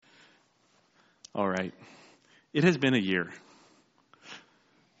All right. It has been a year.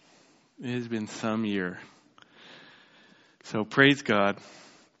 It has been some year. So praise God.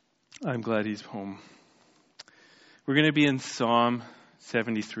 I'm glad he's home. We're going to be in Psalm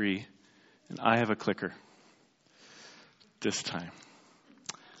 73, and I have a clicker this time.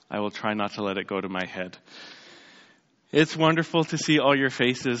 I will try not to let it go to my head. It's wonderful to see all your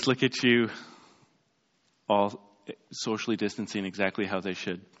faces. Look at you, all socially distancing exactly how they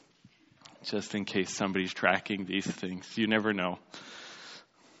should. Just in case somebody's tracking these things. You never know.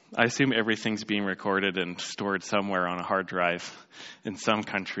 I assume everything's being recorded and stored somewhere on a hard drive in some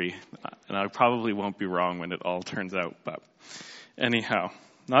country. And I probably won't be wrong when it all turns out. But anyhow,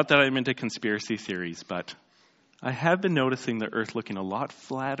 not that I'm into conspiracy theories, but I have been noticing the earth looking a lot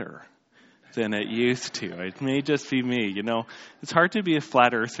flatter than it used to. It may just be me. You know, it's hard to be a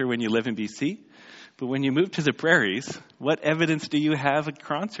flat earther when you live in BC. But when you move to the prairies, what evidence do you have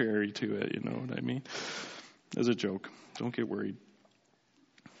contrary to it? You know what I mean? As a joke. Don't get worried.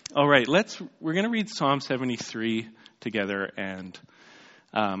 All right, we're going to read Psalm 73 together. And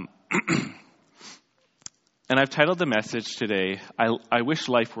and I've titled the message today, I Wish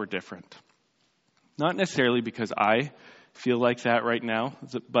Life Were Different. Not necessarily because I feel like that right now,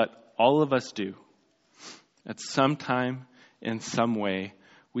 but all of us do. At some time, in some way,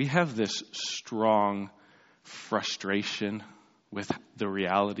 we have this strong frustration with the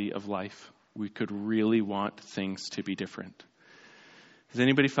reality of life. We could really want things to be different. Has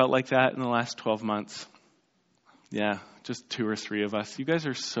anybody felt like that in the last 12 months? Yeah, just 2 or 3 of us. You guys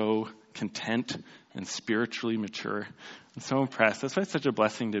are so content and spiritually mature. I'm so impressed. That's why it's such a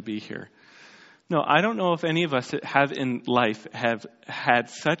blessing to be here. No, I don't know if any of us have in life have had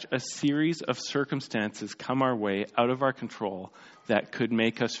such a series of circumstances come our way out of our control that could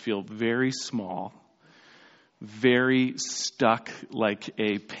make us feel very small, very stuck like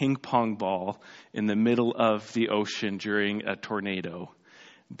a ping pong ball in the middle of the ocean during a tornado,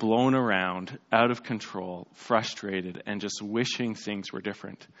 blown around, out of control, frustrated, and just wishing things were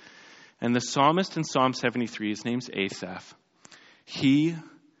different. And the psalmist in Psalm 73, his name's Asaph. He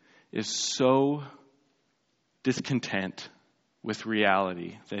is so discontent with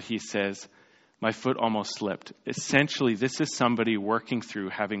reality that he says, my foot almost slipped. Essentially, this is somebody working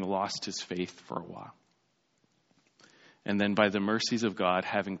through having lost his faith for a while. And then by the mercies of God,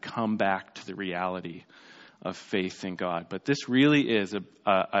 having come back to the reality of faith in God. But this really is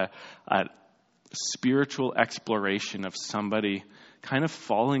a spiritual exploration of somebody kind of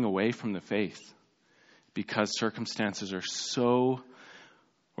falling away from the faith because circumstances are so,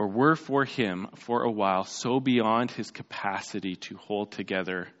 or were for him for a while, so beyond his capacity to hold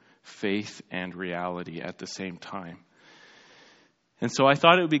together faith and reality at the same time. And so I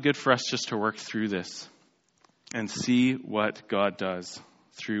thought it would be good for us just to work through this and see what God does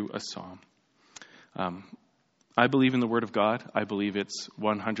through a psalm. I believe in the Word of God. I believe it's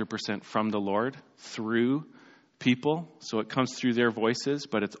 100% from the Lord through people. So it comes through their voices,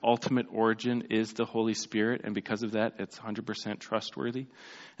 but its ultimate origin is the Holy Spirit. And because of that, it's 100% trustworthy.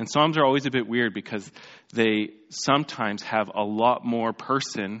 And Psalms are always a bit weird because they sometimes have a lot more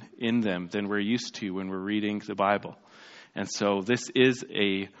person in them than we're used to when we're reading the Bible. And so this is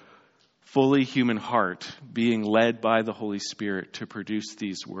a fully human heart being led by the Holy Spirit to produce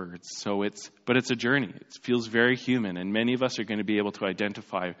these words. But it's a journey. It feels very human, and many of us are going to be able to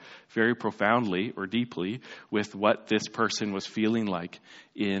identify very profoundly or deeply with what this person was feeling like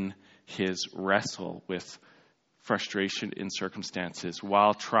in his wrestle with frustration in circumstances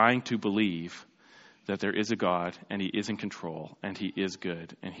while trying to believe that there is a God and he is in control and he is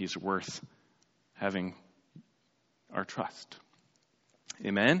good and he's worth having our trust.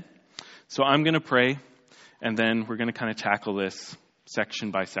 Amen? So I'm going to pray, and then we're going to kind of tackle this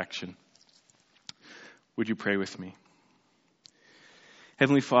section by section. Would you pray with me?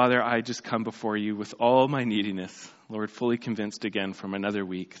 Heavenly Father, I just come before you with all my neediness, Lord, fully convinced again from another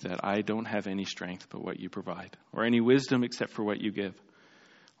week that I don't have any strength but what you provide, or any wisdom except for what you give.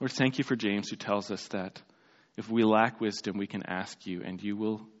 Lord, thank you for James, who tells us that if we lack wisdom, we can ask you, and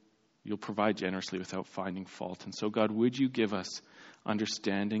you'll provide generously without finding fault. And so, God, would you give us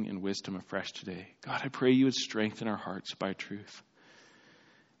understanding and wisdom afresh today? God, I pray you would strengthen our hearts by truth.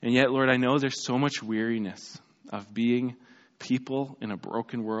 And yet, Lord, I know there's so much weariness of being people in a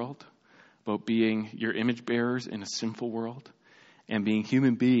broken world, about being your image bearers in a sinful world, and being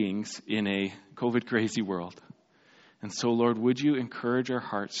human beings in a COVID crazy world. And so, Lord, would you encourage our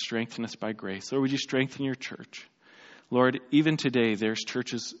hearts, strengthen us by grace? Lord, would you strengthen your church? Lord, even today, there's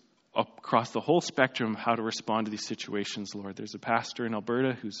churches across the whole spectrum of how to respond to these situations, Lord. There's a pastor in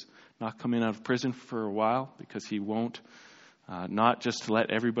Alberta who's not coming out of prison for a while because he won't not just to let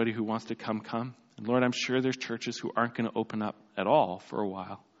everybody who wants to come. And Lord, I'm sure there's churches who aren't going to open up at all for a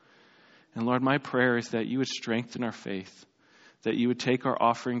while. And Lord, my prayer is that you would strengthen our faith, that you would take our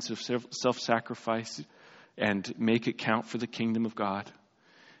offerings of self-sacrifice and make it count for the kingdom of God,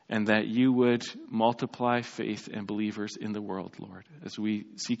 and that you would multiply faith and believers in the world, Lord, as we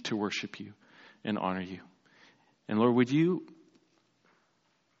seek to worship you and honor you. And Lord, would you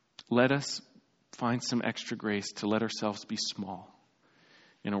let us find some extra grace to let ourselves be small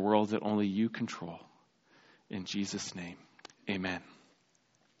in a world that only you control. In Jesus' name, amen.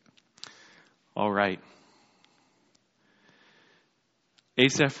 All right.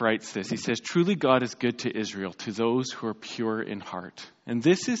 Asaph writes this. He says, truly God is good to Israel, to those who are pure in heart. And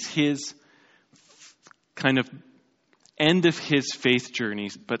this is his kind of end of his faith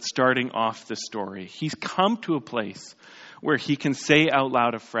journeys, but starting off the story. He's come to a place where he can say out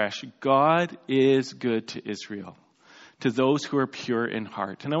loud afresh, God is good to Israel, to those who are pure in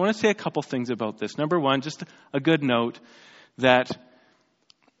heart. And I want to say a couple things about this. Number one, just a good note that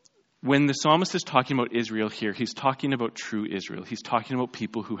when the psalmist is talking about Israel here, he's talking about true Israel. He's talking about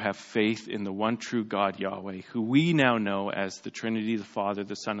people who have faith in the one true God, Yahweh, who we now know as the Trinity, the Father,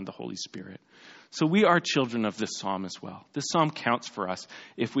 the Son, and the Holy Spirit. So we are children of this psalm as well. This psalm counts for us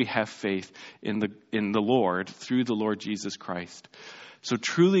if we have faith in the Lord through the Lord Jesus Christ. So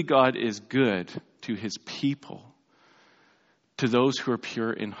truly God is good to his people, to those who are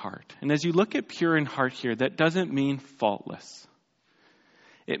pure in heart. And as you look at pure in heart here, that doesn't mean faultless.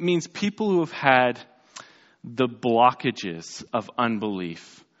 It means people who have had the blockages of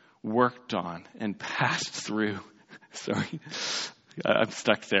unbelief worked on and passed through. Sorry, I'm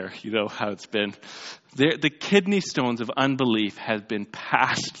stuck there. You know how it's been. The kidney stones of unbelief have been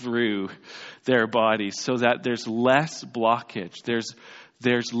passed through their bodies so that there's less blockage.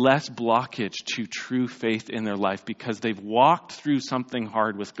 There's less blockage to true faith in their life because they've walked through something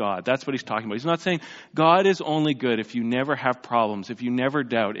hard with God. That's what he's talking about. He's not saying God is only good if you never have problems, if you never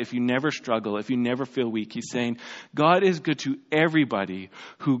doubt, if you never struggle, if you never feel weak. He's saying God is good to everybody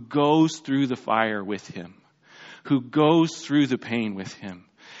who goes through the fire with him, who goes through the pain with him,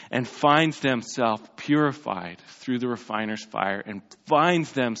 and finds themselves purified through the refiner's fire, and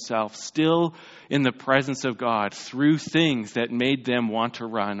finds themselves still in the presence of God through things that made them want to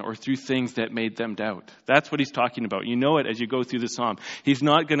run or through things that made them doubt. That's what he's talking about. You know it as you go through the psalm. He's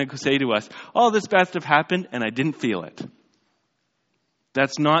not going to say to us, all this bad stuff happened and I didn't feel it.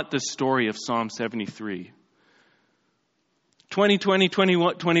 That's not the story of Psalm 73. 2020,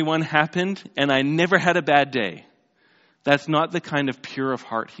 21 happened and I never had a bad day. That's not the kind of pure of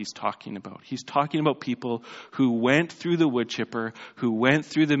heart he's talking about. He's talking about people who went through the wood chipper, who went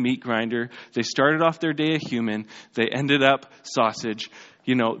through the meat grinder. They started off their day a human. They ended up sausage.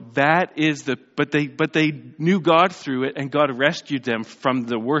 You know, that is but they knew God through it, and God rescued them from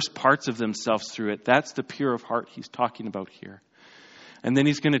the worst parts of themselves through it. That's the pure of heart he's talking about here. And then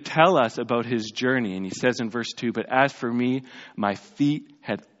he's going to tell us about his journey. And he says in verse 2, but as for me, my feet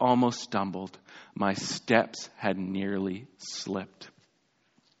had almost stumbled. My steps had nearly slipped.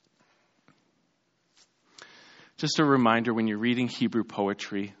 Just a reminder, when you're reading Hebrew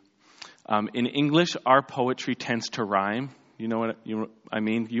poetry, in English, our poetry tends to rhyme. You know what I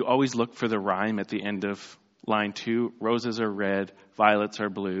mean? You always look for the rhyme at the end of line 2. Roses are red, violets are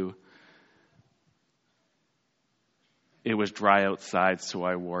blue. It was dry outside, so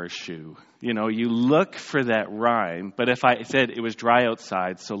I wore a shoe. You know, you look for that rhyme, but if I said it was dry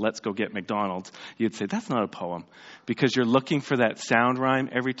outside, so let's go get McDonald's, you'd say, that's not a poem, because you're looking for that sound rhyme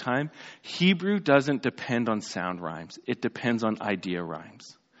every time. Hebrew doesn't depend on sound rhymes. It depends on idea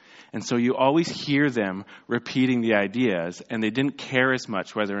rhymes. And so you always hear them repeating the ideas, and they didn't care as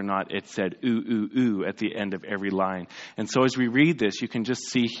much whether or not it said ooh, ooh, ooh at the end of every line. And so as we read this, you can just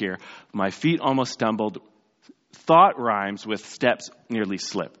see here, my feet almost stumbled. Thought rhymes with steps nearly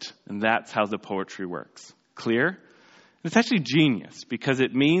slipped. And that's how the poetry works. Clear? It's actually genius because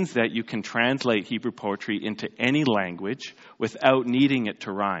it means that you can translate Hebrew poetry into any language without needing it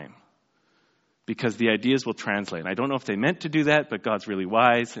to rhyme. Because the ideas will translate. And I don't know if they meant to do that, but God's really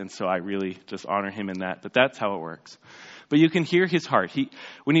wise, and so I really just honor him in that. But that's how it works. But you can hear his heart.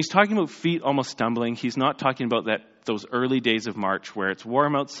 When he's talking about feet almost stumbling, he's not talking about those early days of March where it's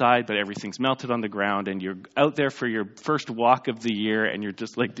warm outside, but everything's melted on the ground, and you're out there for your first walk of the year, and you're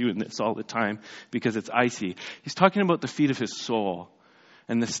just like doing this all the time because it's icy. He's talking about the feet of his soul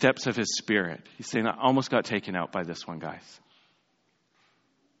and the steps of his spirit. He's saying, I almost got taken out by this one, guys.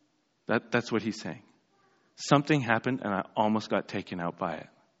 That's what he's saying. Something happened, and I almost got taken out by it.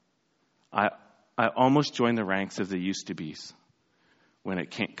 I almost joined the ranks of the used-to-be's when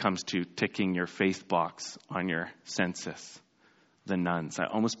it comes to ticking your faith box on your census. the nuns. I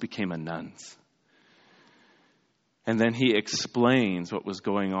almost became a nun's. And then he explains what was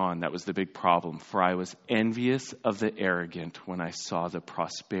going on. That was the big problem. For I was envious of the arrogant when I saw the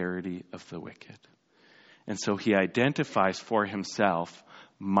prosperity of the wicked. And so he identifies for himself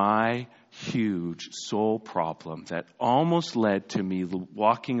my huge soul problem that almost led to me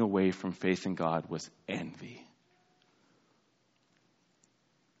walking away from faith in God was envy.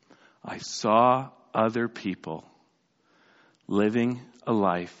 I saw other people living a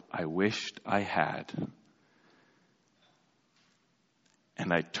life I wished I had.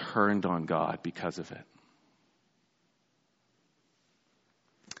 And I turned on God because of it.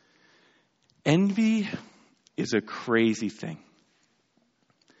 Envy is a crazy thing.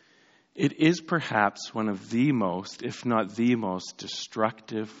 It is perhaps one of the most, if not the most,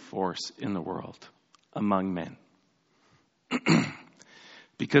 destructive force in the world among men.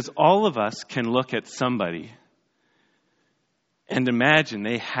 Because all of us can look at somebody and imagine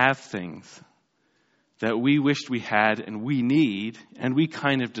they have things that we wished we had and we need and we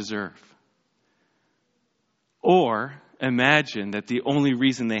kind of deserve. Or imagine that the only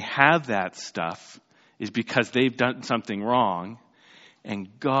reason they have that stuff is because they've done something wrong and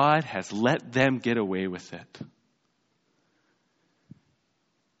God has let them get away with it.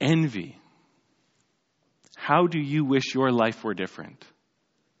 Envy. How do you wish your life were different?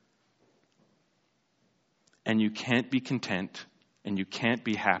 And you can't be content, and you can't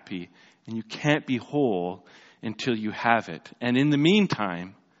be happy, and you can't be whole until you have it. And in the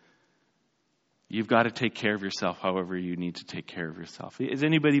meantime, you've got to take care of yourself however you need to take care of yourself. Has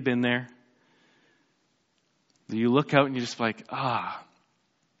anybody been there? You look out and you're just like,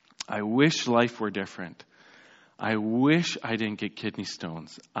 I wish life were different. I wish I didn't get kidney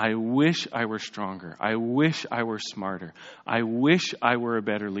stones. I wish I were stronger. I wish I were smarter. I wish I were a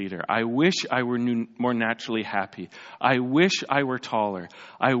better leader. I wish I were more naturally happy. I wish I were taller.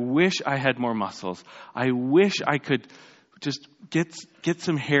 I wish I had more muscles. I wish I could just get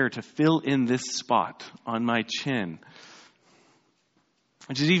some hair to fill in this spot on my chin.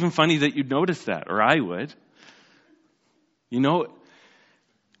 Which is even funny that you'd notice that, or I would. You know,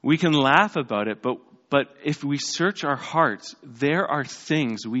 we can laugh about it, but if we search our hearts, there are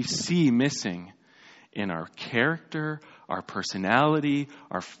things we see missing in our character, our personality,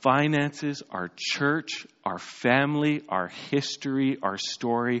 our finances, our church, our family, our history, our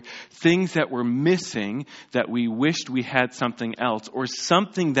story. Things that were missing that we wished we had something else, or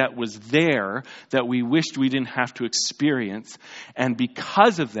something that was there that we wished we didn't have to experience. And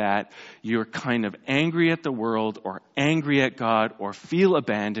because of that, you're kind of angry at the world, or angry at God, or feel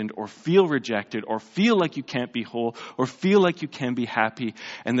abandoned, or feel rejected, or feel like you can't be whole, or feel like you can't be happy.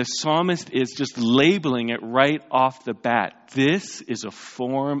 And the psalmist is just labeling it right off the bat. This is a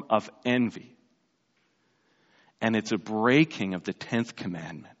form of envy. And it's a breaking of the 10th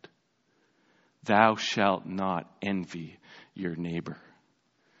commandment. Thou shalt not envy your neighbor,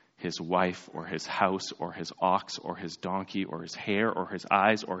 his wife, or his house, or his ox, or his donkey, or his hair, or his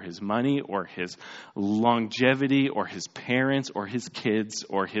eyes, or his money, or his longevity, or his parents, or his kids,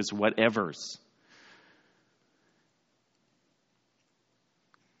 or his whatevers.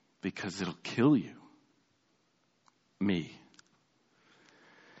 Because it'll kill you. Me.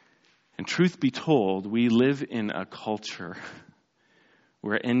 And truth be told, we live in a culture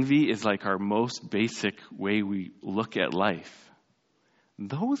where envy is like our most basic way we look at life.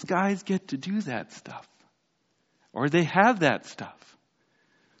 Those guys get to do that stuff. Or they have that stuff.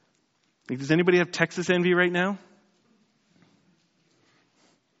 Does anybody have Texas envy right now?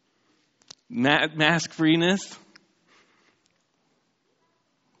 Mask freeness?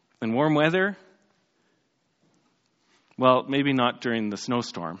 And warm weather? Well, maybe not during the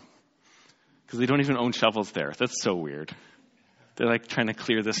snowstorm, because they don't even own shovels there. That's so weird. They're like trying to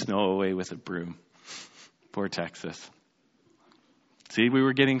clear the snow away with a broom. Poor Texas. See, we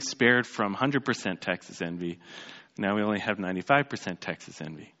were getting spared from 100% Texas envy. Now we only have 95% Texas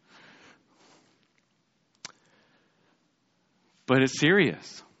envy. But it's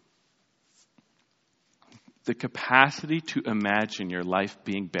serious. The capacity to imagine your life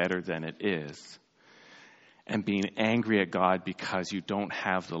being better than it is, and being angry at God because you don't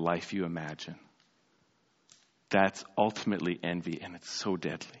have the life you imagine. That's ultimately envy, and it's so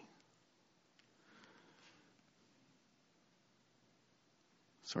deadly.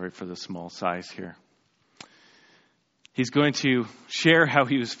 Sorry for the small size here. He's going to share how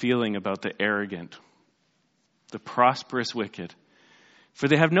he was feeling about the arrogant, the prosperous wicked. For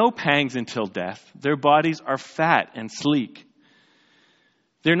they have no pangs until death. Their bodies are fat and sleek.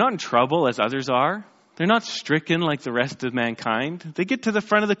 They're not in trouble as others are. They're not stricken like the rest of mankind. They get to the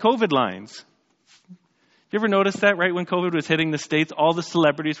front of the COVID lines. You ever notice that right when COVID was hitting the States, all the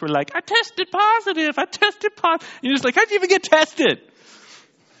celebrities were like, I tested positive. You're just like, how'd you even get tested?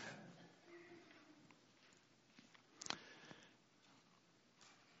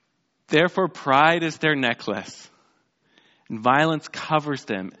 Therefore, pride is their necklace, and violence covers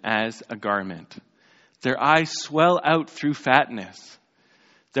them as a garment. Their eyes swell out through fatness.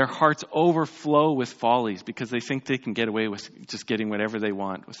 Their hearts overflow with follies because they think they can get away with just getting whatever they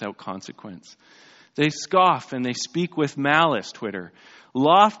want without consequence. They scoff and they speak with malice, Twitter.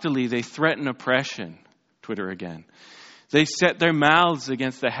 Loftily they threaten oppression, Twitter again. They set their mouths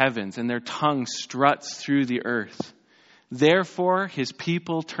against the heavens and their tongue struts through the earth. Therefore his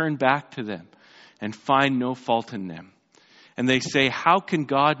people turn back to them and find no fault in them. And they say, how can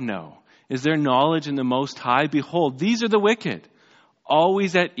God know? Is there knowledge in the Most High? Behold, these are the wicked.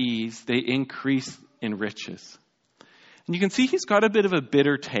 Always at ease, they increase in riches. And you can see he's got a bit of a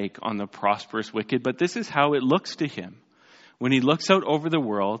bitter take on the prosperous wicked, but this is how it looks to him. When he looks out over the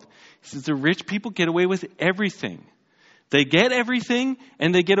world, he says the rich people get away with everything. They get everything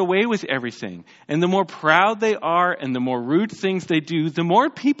and they get away with everything. And the more proud they are and the more rude things they do, the more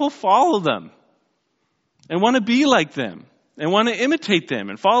people follow them and want to be like them and want to imitate them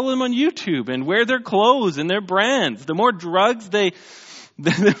and follow them on YouTube and wear their clothes and their brands. The more drugs the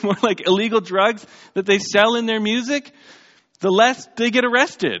more like illegal drugs that they sell in their music, the less they get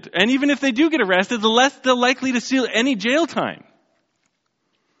arrested. And even if they do get arrested, the less they're likely to see any jail time.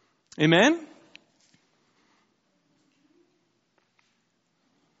 Amen?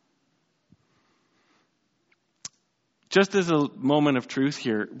 Just as a moment of truth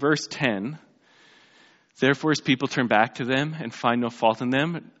here, verse 10, therefore his people turn back to them and find no fault in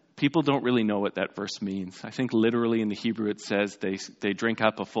them. People don't really know what that verse means. I think literally in the Hebrew it says they drink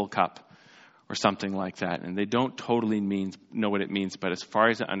up a full cup or something like that. And they don't totally know what it means. But as far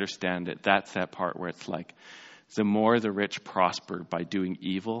as I understand it, that's that part where it's like, the more the rich prosper by doing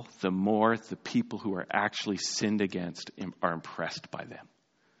evil, the more the people who are actually sinned against are impressed by them.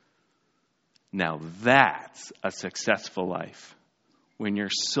 Now that's a successful life. When you're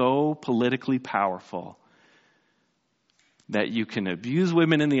so politically powerful that you can abuse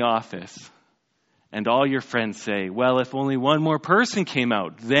women in the office and all your friends say, well, if only one more person came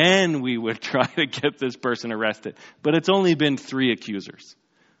out, then we would try to get this person arrested. But it's only been 3 accusers.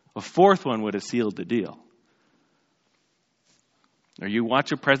 A 4th one would have sealed the deal. Or you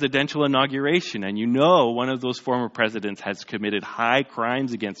watch a presidential inauguration and you know one of those former presidents has committed high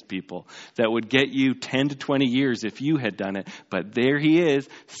crimes against people that would get you 10 to 20 years if you had done it. But there he is,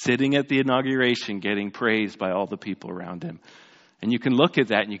 sitting at the inauguration, getting praised by all the people around him. And you can look at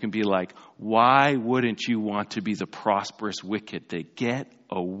that and you can be like, why wouldn't you want to be the prosperous wicked? They get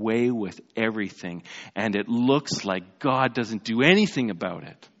away with everything. And it looks like God doesn't do anything about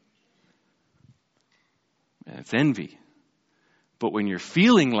it. And it's envy. But when you're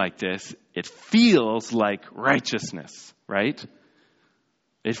feeling like this, it feels like righteousness, right?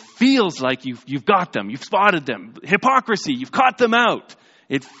 It feels like you've got them. You've spotted them. Hypocrisy, you've caught them out.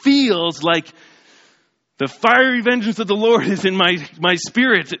 It feels like the fiery vengeance of the Lord is in my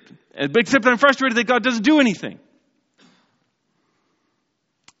spirit. Except I'm frustrated that God doesn't do anything.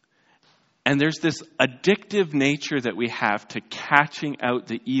 And there's this addictive nature that we have to catching out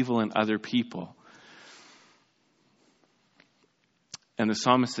the evil in other people. And the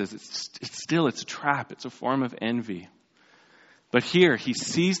psalmist says it's a trap. It's a form of envy. But here he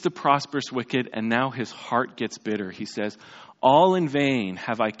sees the prosperous wicked and now his heart gets bitter. He says, all in vain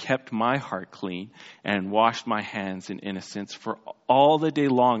have I kept my heart clean and washed my hands in innocence. For all the day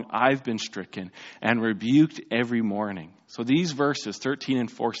long I've been stricken and rebuked every morning. So these verses 13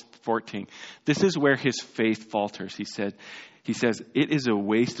 and 14, this is where his faith falters. He says, it is a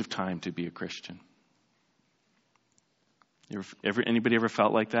waste of time to be a Christian. Anybody ever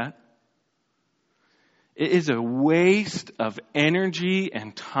felt like that? It is a waste of energy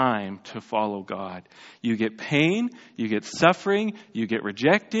and time to follow God. You get pain, you get suffering, you get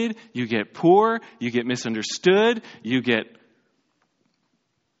rejected, you get poor, you get misunderstood, and you get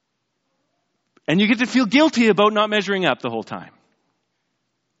to feel guilty about not measuring up the whole time.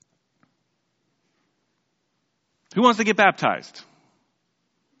 Who wants to get baptized?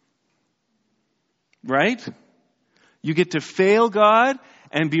 Right? You get to fail God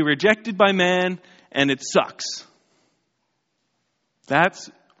and be rejected by man, and it sucks.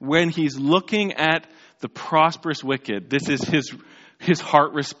 That's when he's looking at the prosperous wicked. This is his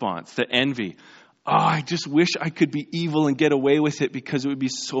heart response, the envy. Oh, I just wish I could be evil and get away with it because it would be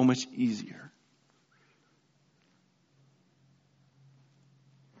so much easier.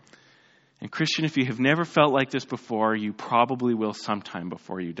 And Christian, if you have never felt like this before, you probably will sometime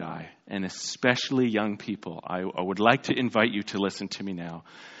before you die. And especially young people, I would like to invite you to listen to me now.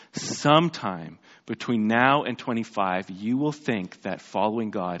 Sometime between now and 25, you will think that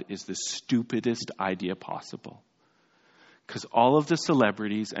following God is the stupidest idea possible. Because all of the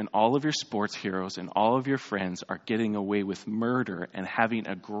celebrities and all of your sports heroes and all of your friends are getting away with murder and having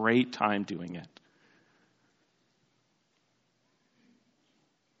a great time doing it.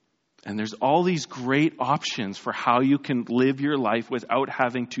 And there's all these great options for how you can live your life without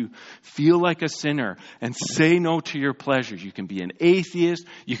having to feel like a sinner and say no to your pleasures. You can be an atheist.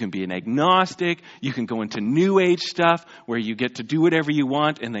 You can be an agnostic. You can go into New Age stuff where you get to do whatever you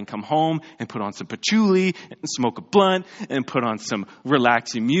want and then come home and put on some patchouli and smoke a blunt and put on some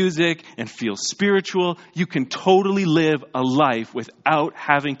relaxing music and feel spiritual. You can totally live a life without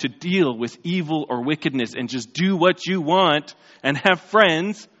having to deal with evil or wickedness and just do what you want and have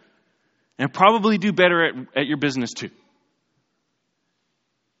friends. And probably do better at your business too.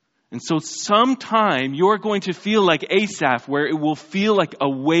 And so sometime you're going to feel like Asaph, where it will feel like a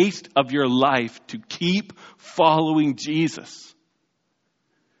waste of your life to keep following Jesus.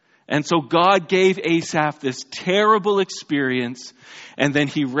 And so God gave Asaph this terrible experience, and then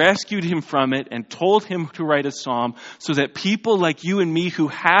he rescued him from it and told him to write a psalm so that people like you and me who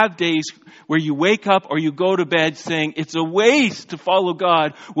have days where you wake up or you go to bed saying it's a waste to follow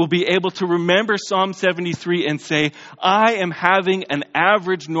God will be able to remember Psalm 73 and say, I am having an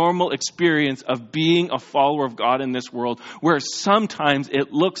average normal experience of being a follower of God in this world, where sometimes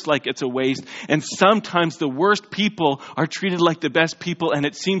it looks like it's a waste and sometimes the worst people are treated like the best people and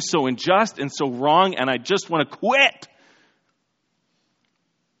it seems so unjust and so wrong and I just want to quit.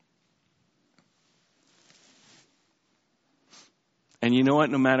 And you know what?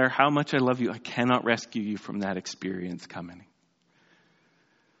 No matter how much I love you, I cannot rescue you from that experience coming.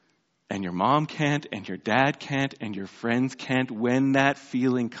 And your mom can't, and your dad can't, and your friends can't. When that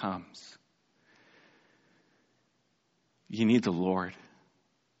feeling comes, you need the Lord.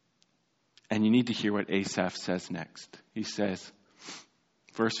 And you need to hear what Asaph says next. He says,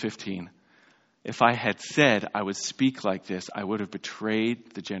 verse 15, if I had said I would speak like this, I would have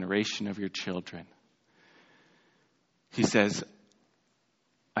betrayed the generation of your children. He says,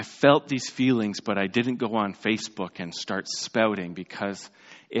 I felt these feelings, but I didn't go on Facebook and start spouting, because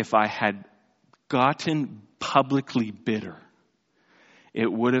if I had gotten publicly bitter, it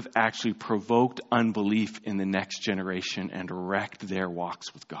would have actually provoked unbelief in the next generation and wrecked their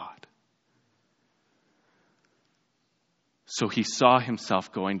walks with God. So he saw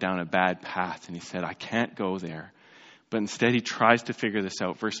himself going down a bad path and he said, I can't go there. But instead he tries to figure this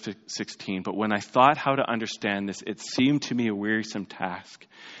out. Verse 16, but when I thought how to understand this, it seemed to me a wearisome task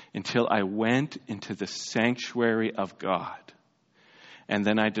until I went into the sanctuary of God. And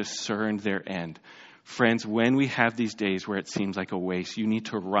then I discerned their end. Friends, when we have these days where it seems like a waste, you need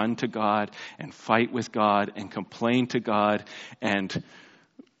to run to God and fight with God and complain to God and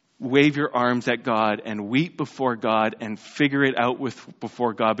wave your arms at God and weep before God and figure it out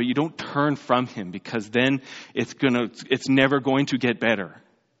before God, but you don't turn from him, because then it's never going to get better.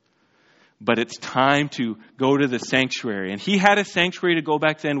 But it's time to go to the sanctuary. And he had a sanctuary to go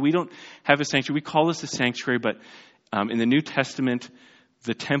back then. We don't have a sanctuary. We call this a sanctuary, but in the New Testament,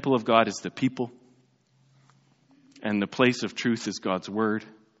 the temple of God is the people. And the place of truth is God's word.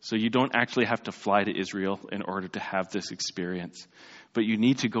 So you don't actually have to fly to Israel in order to have this experience. But you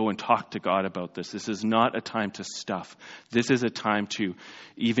need to go and talk to God about this. This is not a time to stuff. This is a time to,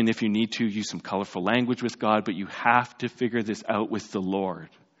 even if you need to, use some colorful language with God, but you have to figure this out with the Lord,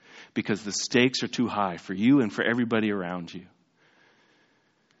 because the stakes are too high for you and for everybody around you.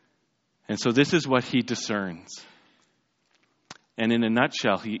 And so this is what he discerns. And in a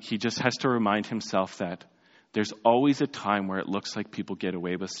nutshell, he just has to remind himself that there's always a time where it looks like people get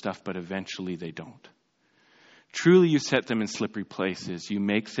away with stuff, but eventually they don't. Truly, you set them in slippery places. You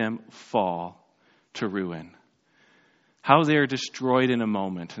make them fall to ruin. How they are destroyed in a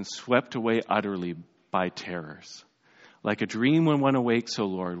moment and swept away utterly by terrors. Like a dream when one awakes, O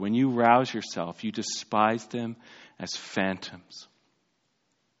Lord, when you rouse yourself, you despise them as phantoms.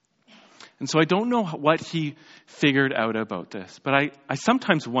 And so I don't know what he figured out about this, but I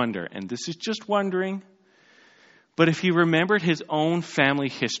sometimes wonder, and this is just wondering, but if he remembered his own family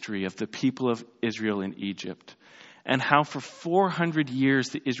history of the people of Israel in Egypt, and how for 400 years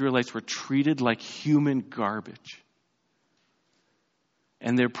the Israelites were treated like human garbage,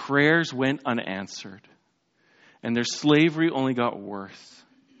 and their prayers went unanswered, and their slavery only got worse,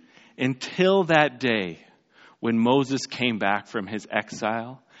 until that day when Moses came back from his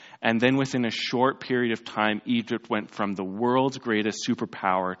exile. And then within a short period of time, Egypt went from the world's greatest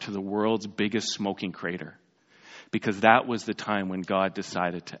superpower to the world's biggest smoking crater. Because that was the time when God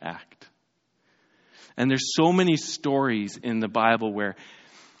decided to act. And there's so many stories in the Bible where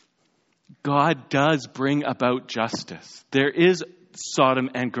God does bring about justice. There is Sodom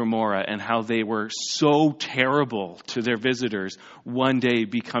and Gomorrah and how they were so terrible to their visitors, one day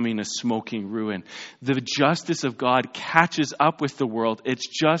becoming a smoking ruin. The justice of God catches up with the world. It's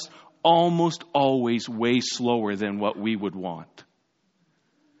just almost always way slower than what we would want.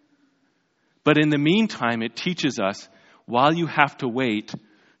 But in the meantime, it teaches us, while you have to wait,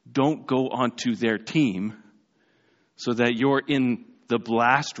 don't go onto their team so that you're in the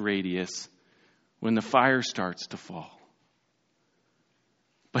blast radius when the fire starts to fall.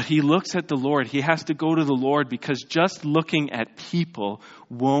 But he looks at the Lord. He has to go to the Lord because just looking at people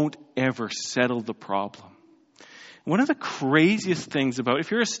won't ever settle the problem. One of the craziest things about, if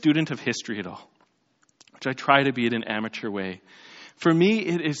you're a student of history at all, which I try to be in an amateur way, for me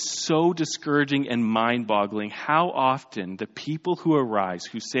it is so discouraging and mind-boggling how often the people who arise,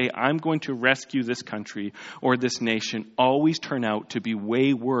 who say, I'm going to rescue this country or this nation, always turn out to be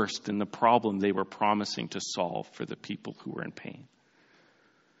way worse than the problem they were promising to solve for the people who were in pain.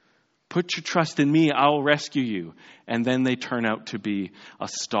 Put your trust in me, I'll rescue you. And then they turn out to be a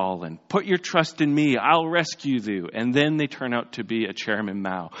Stalin. Put your trust in me, I'll rescue you. And then they turn out to be a Chairman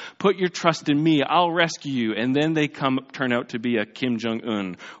Mao. Put your trust in me, I'll rescue you. And then they turn out to be a Kim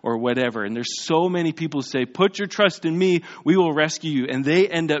Jong-un or whatever. And there's so many people who say, put your trust in me, we will rescue you. And they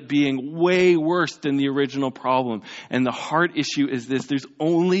end up being way worse than the original problem. And the heart issue is this: there's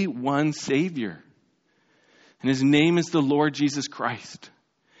only one Savior. And his name is the Lord Jesus Christ.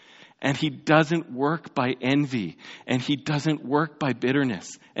 And he doesn't work by envy. And he doesn't work by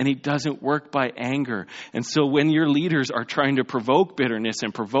bitterness. And he doesn't work by anger. And so when your leaders are trying to provoke bitterness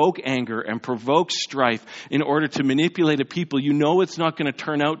and provoke anger and provoke strife in order to manipulate a people, you know it's not going to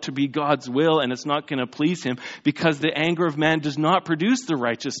turn out to be God's will and it's not going to please him, because the anger of man does not produce the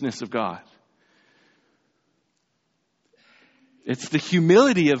righteousness of God. It's the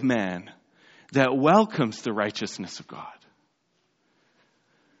humility of man that welcomes the righteousness of God.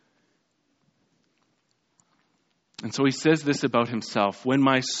 And so he says this about himself: when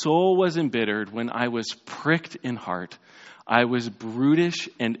my soul was embittered, when I was pricked in heart, I was brutish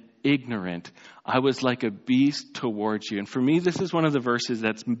and ignorant. I was like a beast towards you. And for me, this is one of the verses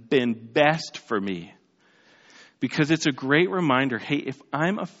that's been best for me, because it's a great reminder. Hey, if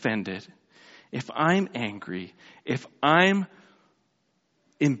I'm offended, if I'm angry, if I'm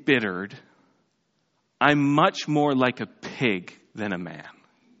embittered, I'm much more like a pig than a man.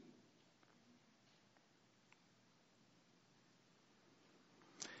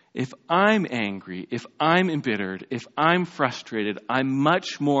 If I'm angry, if I'm embittered, if I'm frustrated, I'm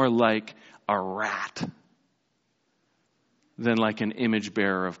much more like a rat than like an image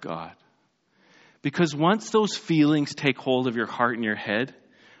bearer of God. Because once those feelings take hold of your heart and your head,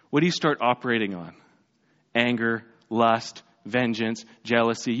 what do you start operating on? Anger, lust, vengeance,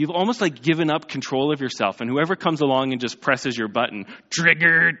 jealousy. You've almost like given up control of yourself. And whoever comes along and just presses your button,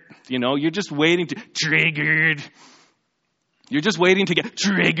 triggered, you're just waiting to, triggered. You're just waiting to get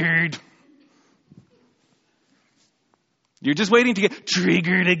triggered. You're just waiting to get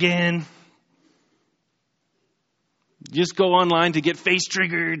triggered again. Just go online to get face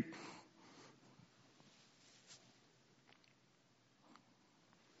triggered.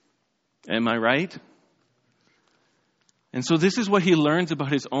 Am I right? And so this is what he learns about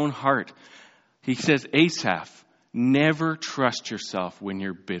his own heart. He says, Asaph, never trust yourself when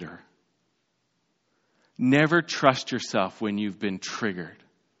you're bitter. Never trust yourself when you've been triggered.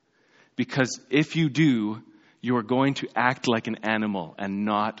 Because if you do, you are going to act like an animal and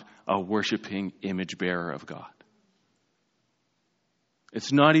not a worshiping image bearer of God.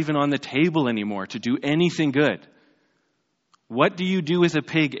 It's not even on the table anymore to do anything good. What do you do with a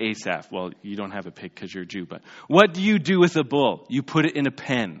pig, Asaph? Well, you don't have a pig because you're a Jew, but what do you do with a bull? You put it in a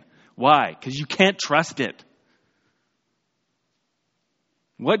pen. Why? Because you can't trust it.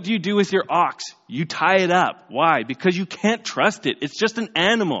 What do you do with your ox? You tie it up. Why? Because you can't trust it. It's just an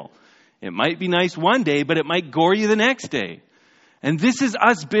animal. It might be nice one day, but it might gore you the next day. And this is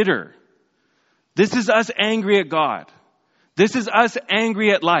us bitter. This is us angry at God. This is us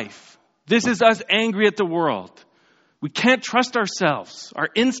angry at life. This is us angry at the world. We can't trust ourselves. Our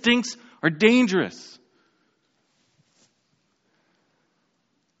instincts are dangerous.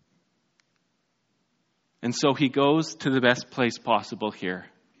 And so he goes to the best place possible here.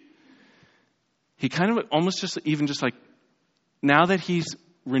 He kind of almost just like, now that he's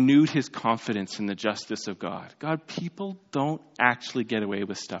renewed his confidence in the justice of God. God, people don't actually get away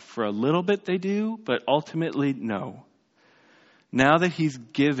with stuff. For a little bit they do, but ultimately, no. Now that he's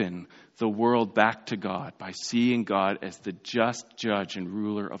given the world back to God by seeing God as the just judge and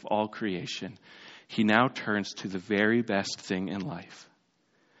ruler of all creation, he now turns to the very best thing in life,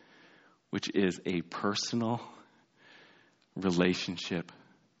 which is a personal relationship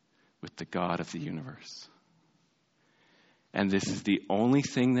with the God of the universe. And this is the only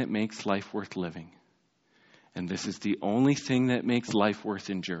thing that makes life worth living. And this is the only thing that makes life worth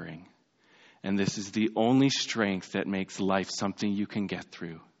enduring. And this is the only strength that makes life something you can get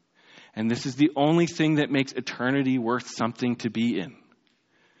through. And this is the only thing that makes eternity worth something to be in,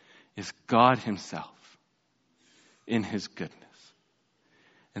 is God himself in his goodness.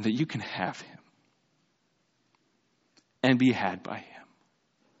 And that you can have him and be had by him.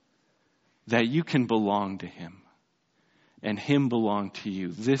 That you can belong to him and him belong to you.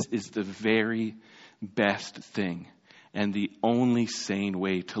 This is the very best thing and the only sane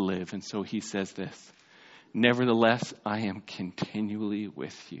way to live. And so he says this, nevertheless, I am continually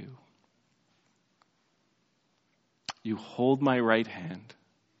with you. You hold my right hand.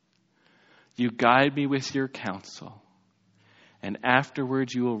 You guide me with your counsel. And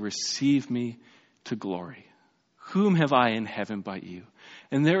afterwards you will receive me to glory. Whom have I in heaven but you?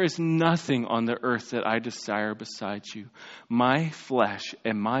 And there is nothing on the earth that I desire besides you. My flesh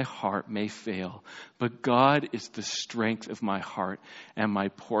and my heart may fail, but God is the strength of my heart and my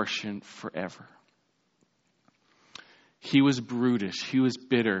portion forever. He was brutish, he was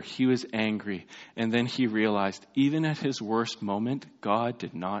bitter, he was angry, and then he realized even at his worst moment, God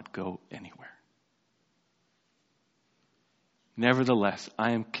did not go anywhere. Nevertheless,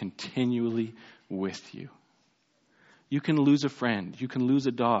 I am continually with you. You can lose a friend. You can lose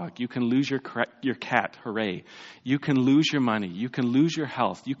a dog. You can lose your cat. Hooray. You can lose your money. You can lose your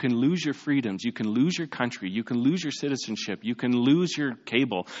health. You can lose your freedoms. You can lose your country. You can lose your citizenship. You can lose your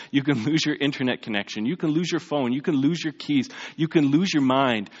cable. You can lose your internet connection. You can lose your phone. You can lose your keys. You can lose your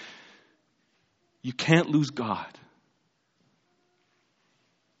mind. You can't lose God.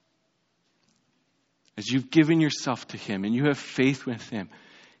 As you've given yourself to him and you have faith with him,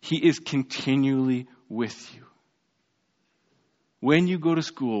 he is continually with you. When you go to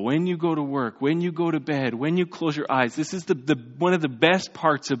school, when you go to work, when you go to bed, when you close your eyes, this is one of the best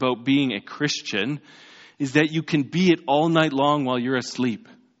parts about being a Christian, is that you can be it all night long while you're asleep.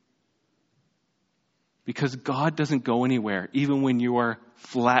 Because God doesn't go anywhere, even when you are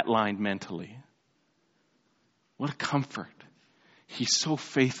flatlined mentally. What a comfort. He's so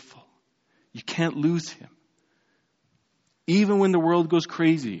faithful. You can't lose him. Even when the world goes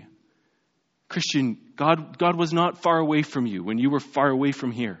crazy. Christian, God was not far away from you when you were far away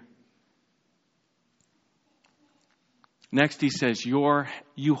from here. Next he says,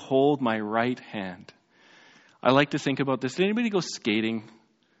 you hold my right hand. I like to think about this. Did anybody go skating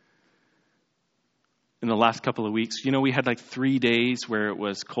in the last couple of weeks? You know, we had like 3 days where it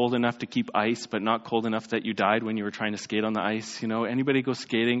was cold enough to keep ice, but not cold enough that you died when you were trying to skate on the ice. You know, anybody go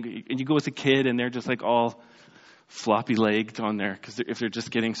skating and you go with a kid and they're just like all floppy legged on there because if they're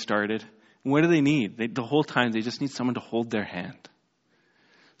just getting started. What do they need? The whole time, they just need someone to hold their hand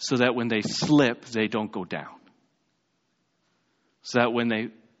so that when they slip, they don't go down. So that when they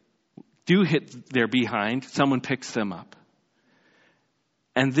do hit their behind, someone picks them up.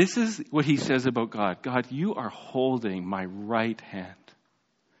 And this is what he says about God. God, you are holding my right hand.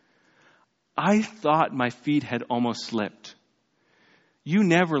 I thought my feet had almost slipped. You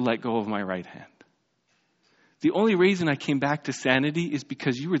never let go of my right hand. The only reason I came back to sanity is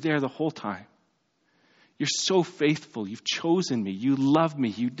because you were there the whole time. You're so faithful. You've chosen me. You love me.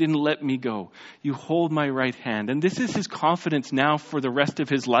 You didn't let me go. You hold my right hand. And this is his confidence now for the rest of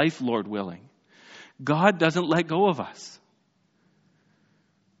his life, Lord willing. God doesn't let go of us.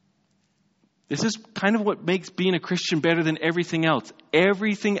 This is kind of what makes being a Christian better than everything else.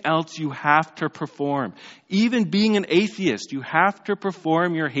 Everything else you have to perform. Even being an atheist, you have to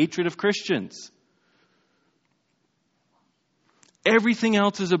perform your hatred of Christians. Everything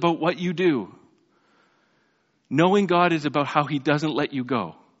else is about what you do. Knowing God is about how he doesn't let you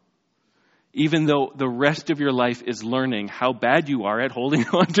go. Even though the rest of your life is learning how bad you are at holding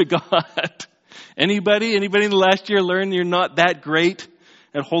on to God. Anybody in the last year learned you're not that great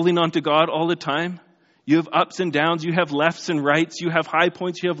at holding on to God all the time? You have ups and downs. You have lefts and rights. You have high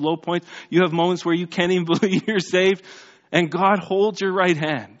points. You have low points. You have moments where you can't even believe you're saved. And God holds your right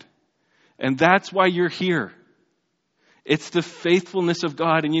hand. And that's why you're here. It's the faithfulness of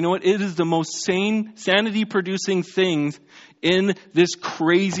God. And you know what? It is the most sanity-producing thing in this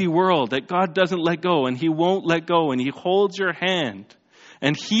crazy world that God doesn't let go and he won't let go and he holds your hand.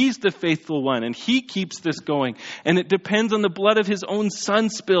 And he's the faithful one, and he keeps this going. And it depends on the blood of his own son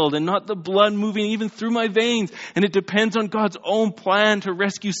spilled, and not the blood moving even through my veins. And it depends on God's own plan to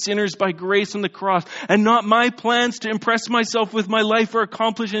rescue sinners by grace on the cross, and not my plans to impress myself with my life or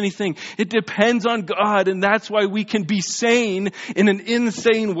accomplish anything. It depends on God, and that's why we can be sane in an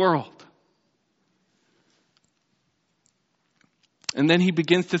insane world. And then he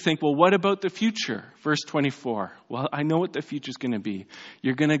begins to think, well, what about the future? Verse 24. Well, I know what the future's going to be.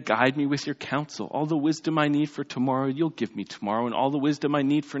 You're going to guide me with your counsel. All the wisdom I need for tomorrow, you'll give me tomorrow. And all the wisdom I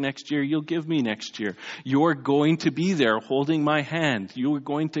need for next year, you'll give me next year. You're going to be there holding my hand. You're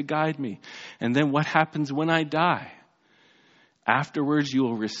going to guide me. And then what happens when I die? Afterwards, you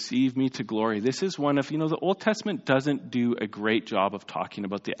will receive me to glory. This is one of, the Old Testament doesn't do a great job of talking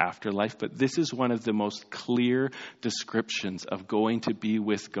about the afterlife, but this is one of the most clear descriptions of going to be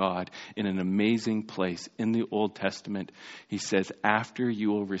with God in an amazing place. In the Old Testament, he says, after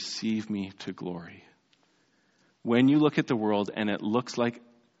you will receive me to glory. When you look at the world and it looks like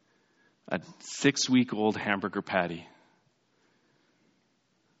a 6-week-old hamburger patty,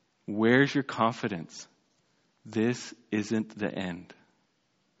 where's your confidence? This isn't the end.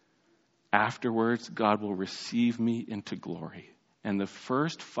 Afterwards, God will receive me into glory. And the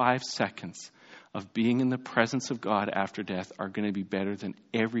first 5 seconds of being in the presence of God after death are going to be better than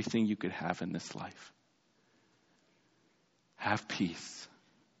everything you could have in this life. Have peace.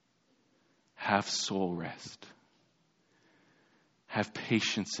 Have soul rest. Have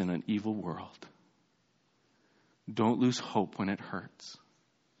patience in an evil world. Don't lose hope when it hurts.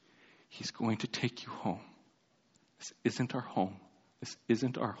 He's going to take you home. This isn't our home. This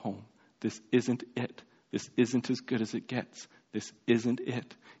isn't our home. This isn't it. This isn't as good as it gets. This isn't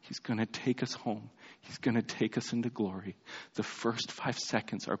it. He's going to take us home. He's going to take us into glory. The first 5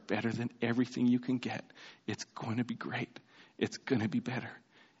 seconds are better than everything you can get. It's going to be great. It's going to be better.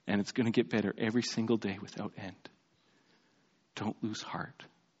 And it's going to get better every single day without end. Don't lose heart.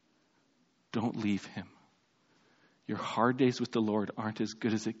 Don't leave him. Your hard days with the Lord aren't as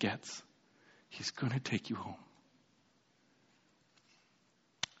good as it gets. He's going to take you home.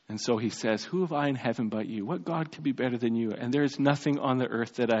 And so he says, who have I in heaven but you? What God can be better than you? And there is nothing on the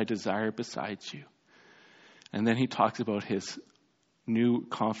earth that I desire besides you. And then he talks about his new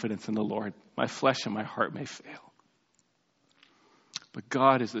confidence in the Lord. My flesh and my heart may fail, but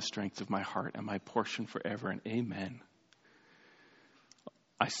God is the strength of my heart and my portion forever. And amen.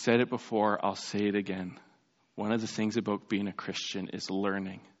 I said it before, I'll say it again. One of the things about being a Christian is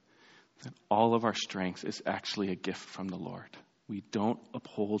learning that all of our strength is actually a gift from the Lord. We don't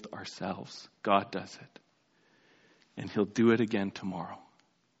uphold ourselves. God does it. And he'll do it again tomorrow.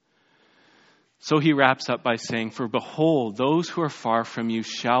 So he wraps up by saying, for behold, those who are far from you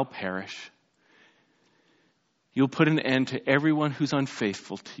shall perish. You'll put an end to everyone who's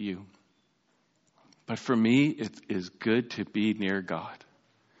unfaithful to you. But for me, it is good to be near God.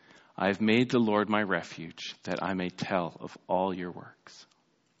 I have made the Lord my refuge, that I may tell of all your works.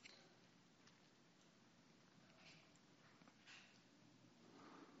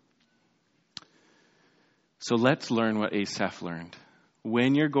 So let's learn what Asaph learned.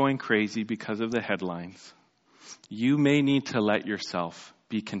 When you're going crazy because of the headlines, you may need to let yourself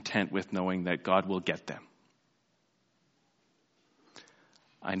be content with knowing that God will get them.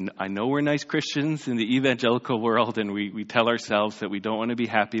 I know we're nice Christians in the evangelical world, and we tell ourselves that we don't want to be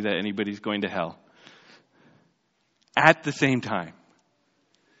happy that anybody's going to hell. At the same time,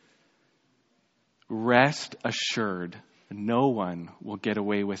 rest assured, no one will get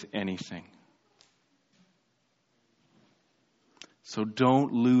away with anything. So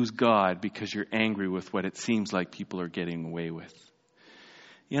don't lose God because you're angry with what it seems like people are getting away with.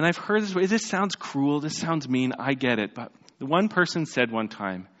 And I've heard this sounds cruel, this sounds mean, I get it. But the one person said one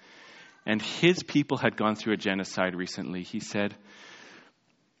time, and his people had gone through a genocide recently, he said,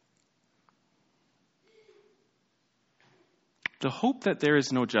 the hope that there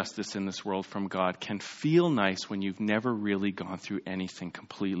is no justice in this world from God can feel nice when you've never really gone through anything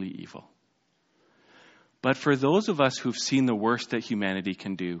completely evil. But for those of us who've seen the worst that humanity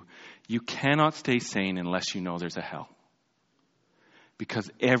can do, you cannot stay sane unless you know there's a hell. Because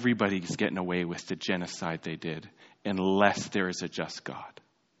everybody's getting away with the genocide they did unless there is a just God.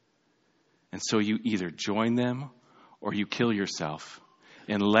 And so you either join them or you kill yourself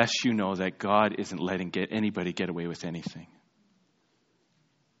unless you know that God isn't letting anybody get away with anything.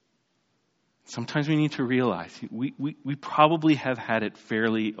 Sometimes we need to realize we probably have had it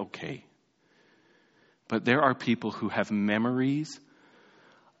fairly okay. But there are people who have memories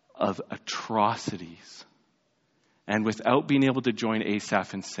of atrocities. And without being able to join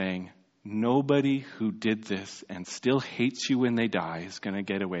Asaph in saying, Nobody who did this and still hates you when they die is going to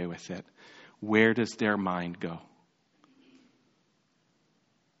get away with it. Where does their mind go?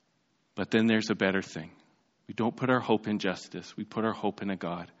 But then there's a better thing. We don't put our hope in justice. We put our hope in a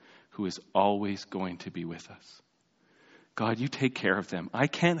God who is always going to be with us. God, you take care of them. I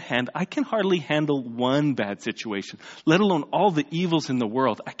can hardly handle one bad situation, let alone all the evils in the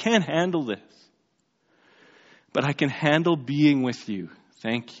world. I can't handle this. But I can handle being with you.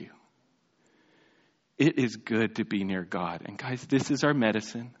 Thank you. It is good to be near God. And guys, this is our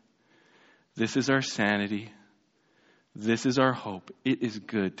medicine. This is our sanity. This is our hope. It is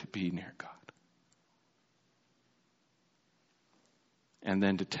good to be near God. And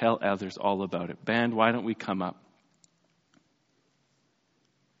then to tell others all about it. Band, why don't we come up?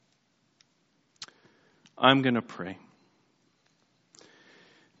 I'm going to pray.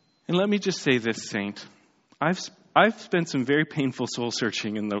 And let me just say this, Saint. I've spent some very painful soul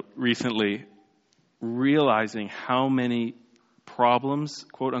searching recently, realizing how many problems,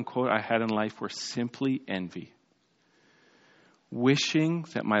 quote unquote, I had in life were simply envy. Wishing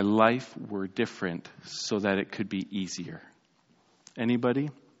that my life were different so that it could be easier.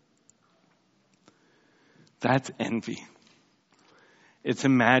 Anybody? That's envy. It's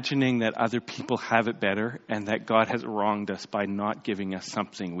imagining that other people have it better and that God has wronged us by not giving us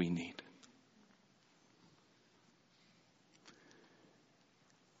something we need.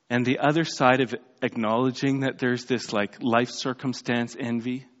 And the other side of acknowledging that there's this life circumstance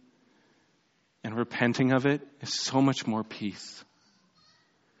envy and repenting of it is so much more peace.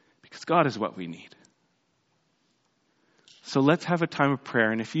 Because God is what we need. So let's have a time of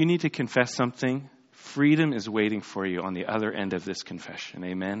prayer. And if you need to confess something, freedom is waiting for you on the other end of this confession.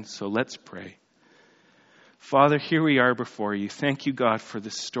 Amen. So let's pray. Father, here we are before you. Thank you, God, for the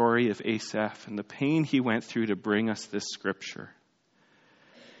story of Asaph and the pain he went through to bring us this scripture.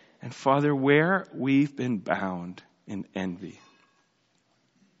 And Father, where we've been bound in envy,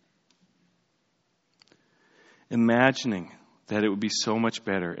 imagining that it would be so much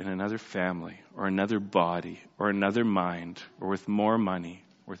better in another family or another body or another mind or with more money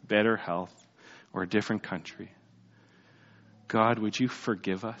or with better health or a different country. God, would you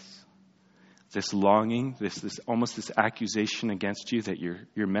forgive us? This longing, this almost this accusation against you that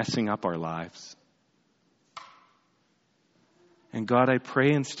you're messing up our lives. And God, I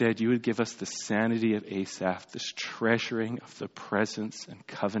pray instead you would give us the sanity of Asaph, this treasuring of the presence and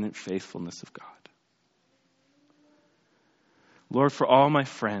covenant faithfulness of God. Lord, for all my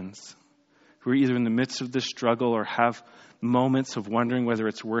friends who are either in the midst of this struggle or have moments of wondering whether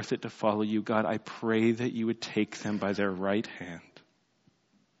it's worth it to follow you, God, I pray that you would take them by their right hand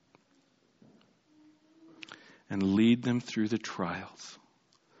and lead them through the trials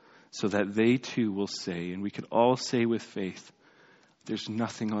so that they too will say, and we could all say with faith, there's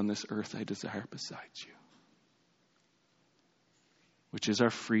nothing on this earth I desire besides you. Which is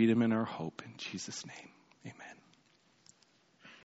our freedom and our hope in Jesus' name. Amen.